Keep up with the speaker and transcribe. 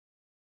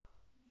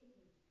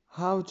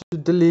How to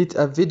delete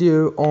a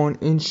video on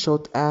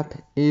InShot app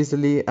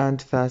easily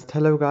and fast.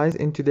 Hello guys,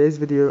 in today's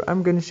video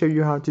I'm going to show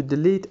you how to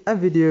delete a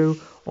video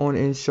on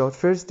InShot.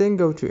 First thing,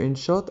 go to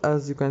InShot.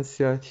 As you can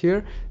see right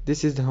here,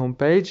 this is the home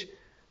page.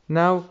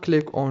 Now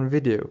click on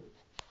video.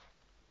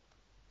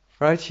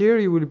 Right here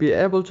you will be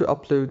able to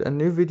upload a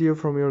new video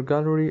from your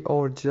gallery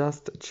or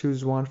just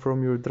choose one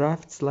from your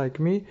drafts. Like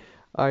me,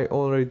 I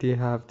already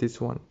have this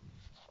one.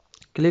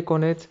 Click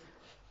on it,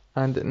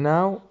 and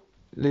now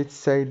let's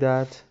say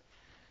that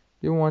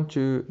you want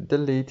to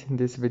delete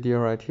this video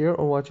right here.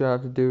 Or what you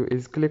have to do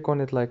is click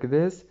on it like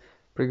this.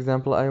 For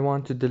example, I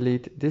want to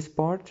delete this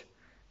part.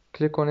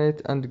 Click on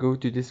it and go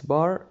to this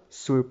bar,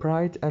 swipe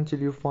right until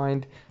you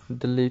find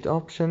delete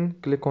option,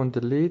 click on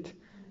delete,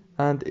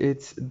 and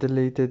it's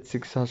deleted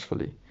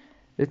successfully.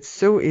 It's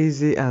so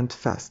easy and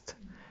fast.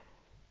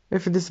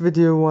 If this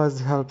video was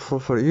helpful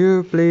for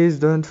you, please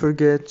don't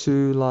forget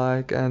to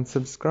like and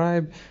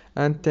subscribe,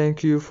 and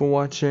thank you for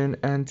watching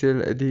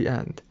until the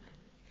end.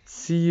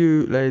 See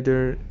you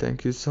later.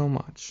 Thank you so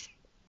much.